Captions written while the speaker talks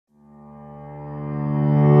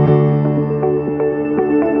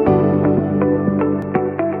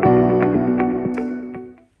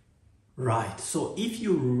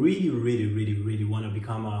really want to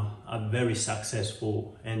become a very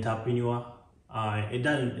successful entrepreneur, it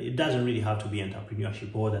doesn't really have to be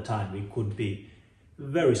entrepreneurship all the time. It could be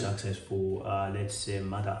very successful, let's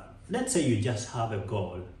say you just have a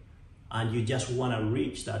goal and you just want to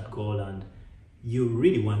reach that goal and you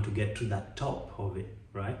really want to get to the top of it,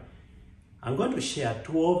 right? I'm going to share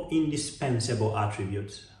 12 indispensable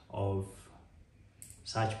attributes of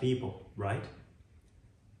such people, right?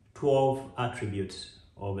 12 attributes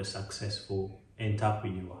of a successful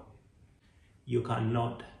entrepreneur. You can't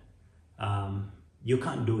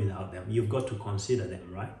do without them. You've got to consider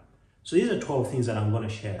them, right? So these are 12 things that I'm going to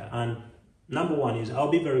share. And number one is, I'll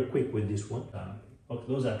be very quick with this one. Okay,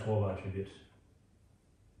 those are 12 attributes.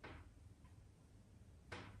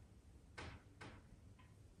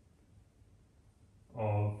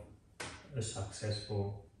 Of a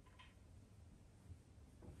successful,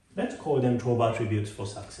 let's call them 12 attributes for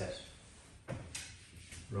success,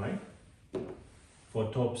 right?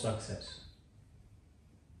 For top success.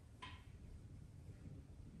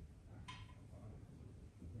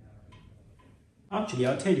 Actually,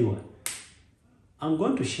 I'll tell you what, I'm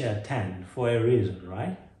going to share 10 for a reason,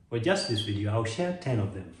 right? For just this video, I'll share 10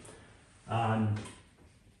 of them. And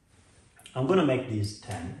I'm going to make these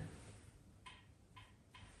 10.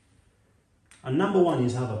 And number one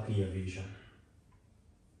is have a clear vision.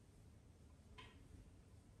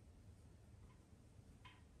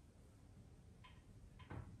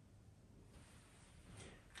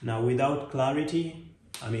 Now, without clarity,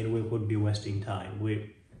 we could be wasting time.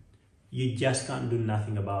 You just can't do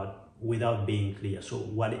nothing without being clear. So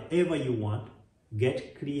whatever you want,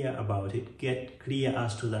 get clear about it. Get clear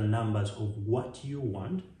as to the numbers of what you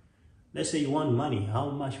want. Let's say you want money.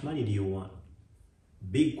 How much money do you want?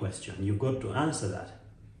 Big question. You've got to answer that,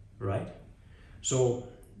 right? So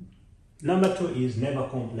number two is never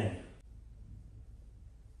complain.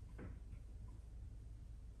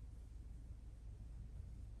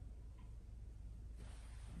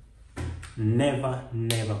 Never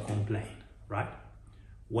complain, right?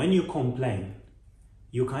 When you complain,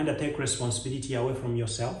 you kind of take responsibility away from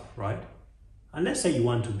yourself, right? And let's say you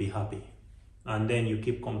want to be happy and then you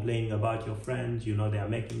keep complaining about your friends, they are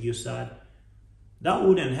making you sad. That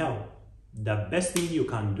wouldn't help. The best thing you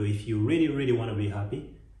can do if you really want to be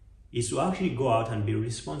happy is to actually go out and be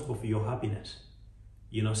responsible for your happiness.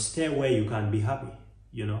 Stay where you can be happy,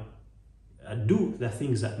 do the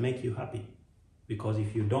things that make you happy. Because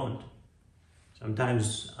if you don't,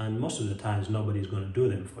 sometimes, and most of the times, nobody's going to do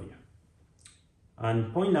them for you.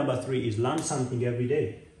 And point number three is learn something every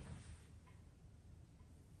day.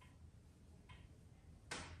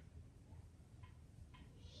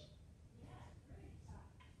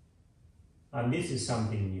 And this is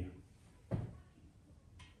something new.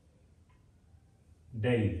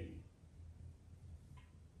 Daily.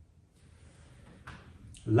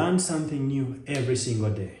 Learn something new every single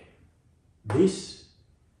day.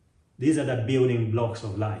 These are the building blocks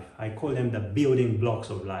of life. I call them the building blocks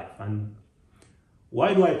of life. And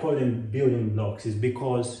why do I call them building blocks? Is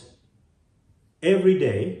because every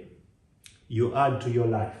day you add to your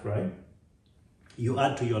life, right? You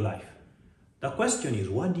add to your life. The question is,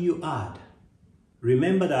 what do you add?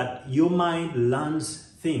 Remember that your mind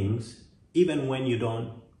learns things even when you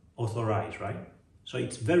don't authorize, right? So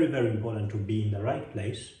it's very important to be in the right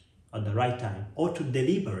place at the right time, or to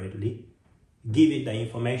deliberately give it the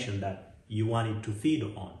information that you want it to feed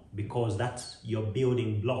on, because that's your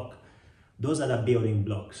building block. Those are the building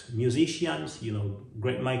blocks. Musicians,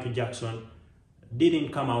 great Michael Jackson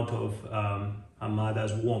didn't come out of a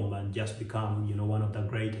mother's womb and just become, one of the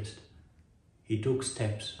greatest. He took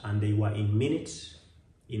steps, and they were in minutes,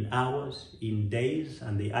 in hours, in days,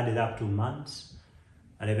 and they added up to months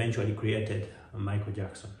and eventually created Michael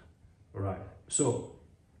Jackson. All right. So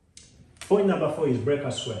point number 4 is break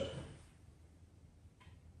a sweat.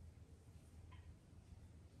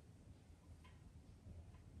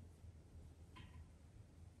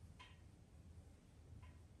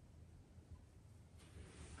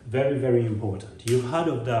 Very important. You've heard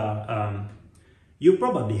of you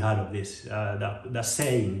probably heard of this, the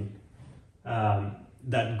saying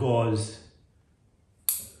that goes,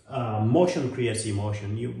 motion creates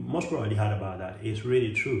emotion. You most probably heard about that. It's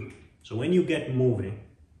really true. So when you get moving,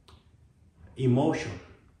 emotion,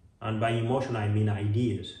 and by emotion I mean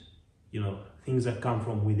ideas, things that come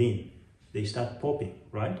from within, they start popping,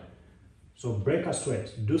 right? So break a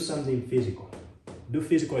sweat, do something physical, do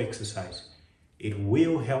physical exercise. It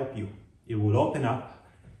will help you. It will open up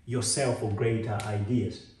yourself for greater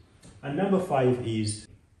ideas. And number 5 is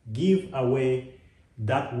give away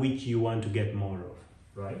that which you want to get more of,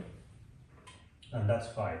 right? And that's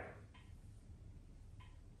 5.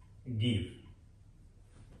 give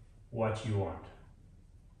what you want.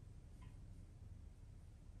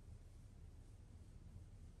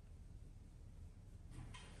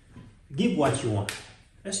 Give what you want.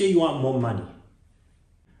 Let's say you want more money.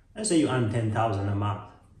 Let's say you earn 10,000 a month.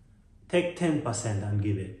 Take 10% and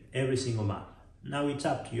give it every single month. Now it's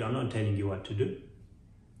up to you. I'm not telling you what to do.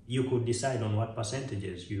 You could decide on what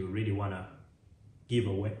percentages you really want to give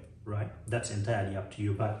away, right? That's entirely up to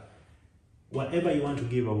you. But whatever you want to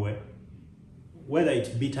give away, whether it's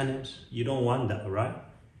bitterness, you don't want that, right?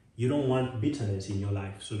 You don't want bitterness in your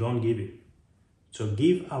life, so don't give it. So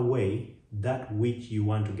give away that which you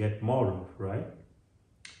want to get more of, right?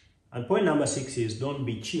 And point number 6 is don't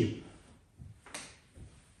be cheap.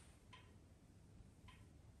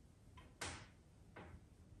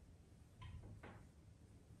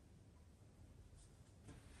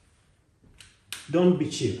 Don't be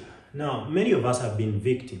cheap. Now, many of us have been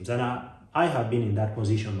victims, and I have been in that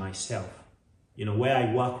position myself, you know, where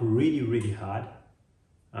I work really, really hard.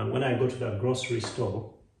 And when I go to the grocery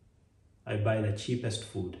store, I buy the cheapest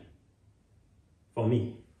food for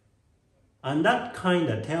me. And that kind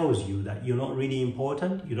of tells you that you're not really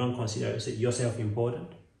important. You don't consider yourself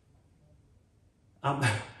important.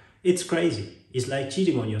 It's crazy. It's like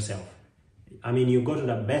cheating on yourself. I mean, you go to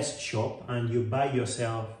the best shop and you buy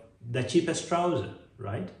yourself the cheapest trouser,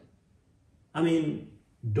 right? I mean,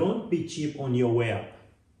 don't be cheap on your way up.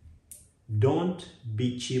 Don't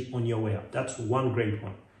be cheap on your way up. That's one great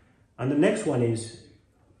one. And the next one is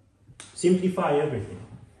simplify everything.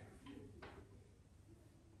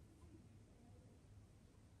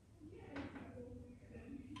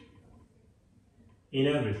 In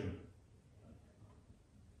everything.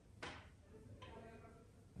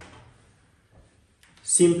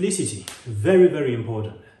 Simplicity, very, very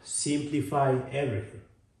important. Simplify everything.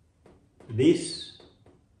 This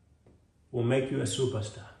will make you a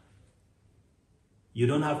superstar. You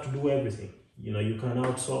don't have to do everything. You know, you can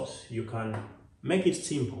outsource, you can make it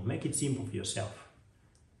simple for yourself.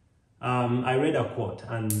 I read a quote,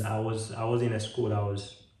 and I was in a school. I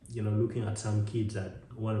was, you know, looking at some kids at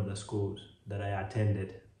one of the schools that I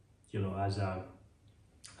attended, you know, as I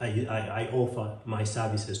offer my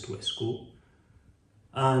services to a school.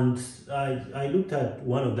 And I looked at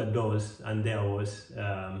one of the doors, and there was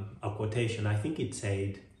a quotation. I think it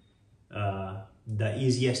said, the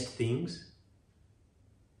easiest things,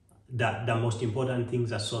 that the most important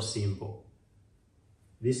things are so simple.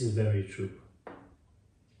 This is very true.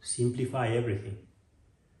 Simplify everything.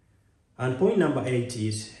 And point number 8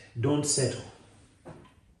 is don't settle.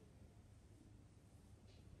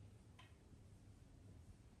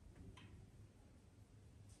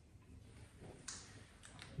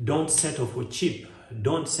 Don't settle for cheap.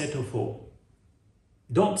 Don't settle,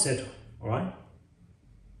 all right?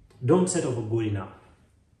 Don't settle for good enough.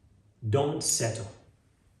 Don't settle.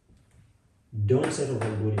 Don't settle for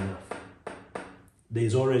good enough. There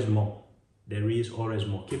is always more. There is always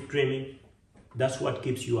more. Keep dreaming. That's what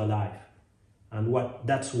keeps you alive. And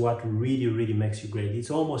that's what really, really makes you great. It's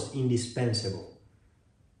almost indispensable.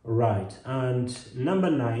 Right. And number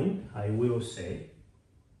 9, I will say,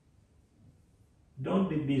 don't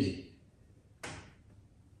be busy.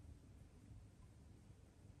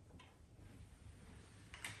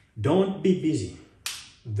 Don't be busy.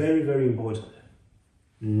 Very, very important.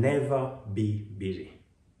 Never be busy.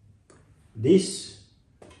 This,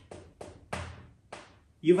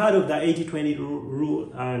 you've heard of the 80-20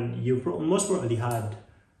 rule, and you've most probably heard,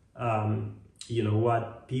 you know,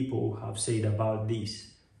 what people have said about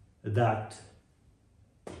this, that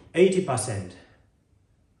 80%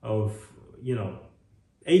 of, you know,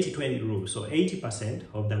 80-20 rule. So 80%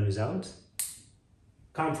 of the results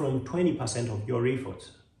come from 20% of your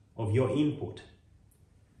efforts, of your input.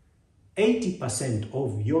 80%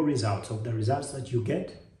 of your results, of the results that you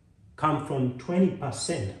get, come from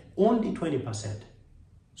 20%, only 20%.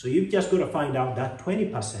 So you've just got to find out that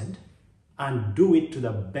 20% and do it to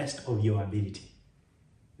the best of your ability.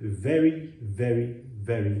 Very, very,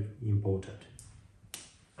 very important.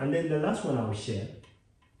 And then the last one I will share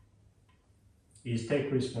is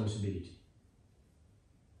take responsibility.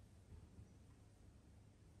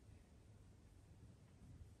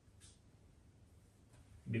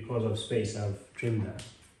 Because of space, I've trimmed that.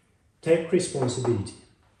 Take responsibility.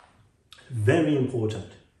 Very important.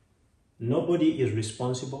 Nobody is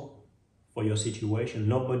responsible for your situation.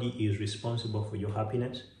 Nobody is responsible for your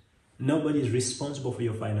happiness. Nobody is responsible for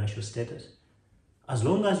your financial status. As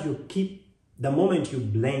long as you keep, the moment you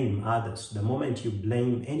blame others, the moment you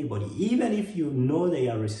blame anybody, even if you know they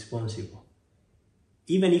are responsible,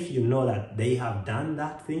 even if you know that they have done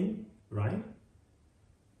that thing, right?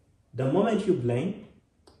 The moment you blame,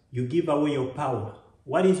 you give away your power.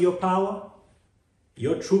 What is your power?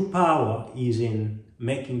 Your true power is in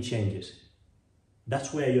making changes.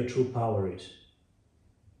 That's where your true power is.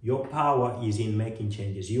 Your power is in making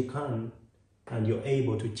changes. You can and you're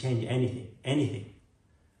able to change anything.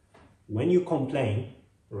 When you complain,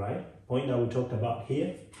 right? Point that we talked about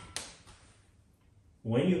here.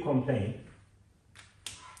 When you complain,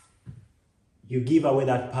 you give away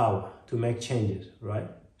that power to make changes, right?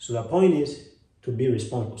 So the point is to be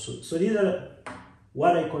responsible. So these are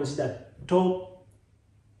what I consider top,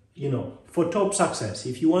 for top success.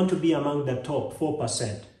 If you want to be among the top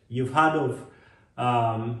 4%, you've heard of,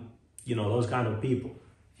 those kind of people.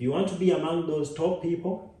 If you want to be among those top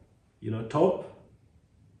people, top,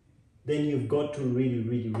 then you've got to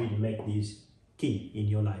really make this key in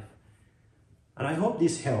your life. And I hope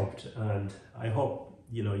this helped, and I hope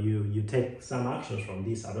you take some actions from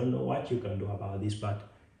this. I don't know what you can do about this, but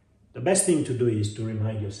the best thing to do is to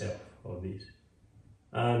remind yourself of this.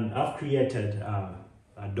 And I've created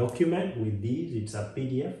a document with these. It's a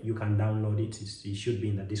PDF. You can download it. It should be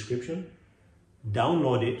in the description.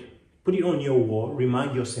 Download it, put it on your wall,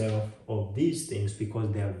 remind yourself of these things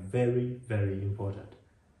because they are very important.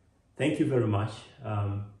 Thank you very much.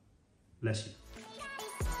 Bless you.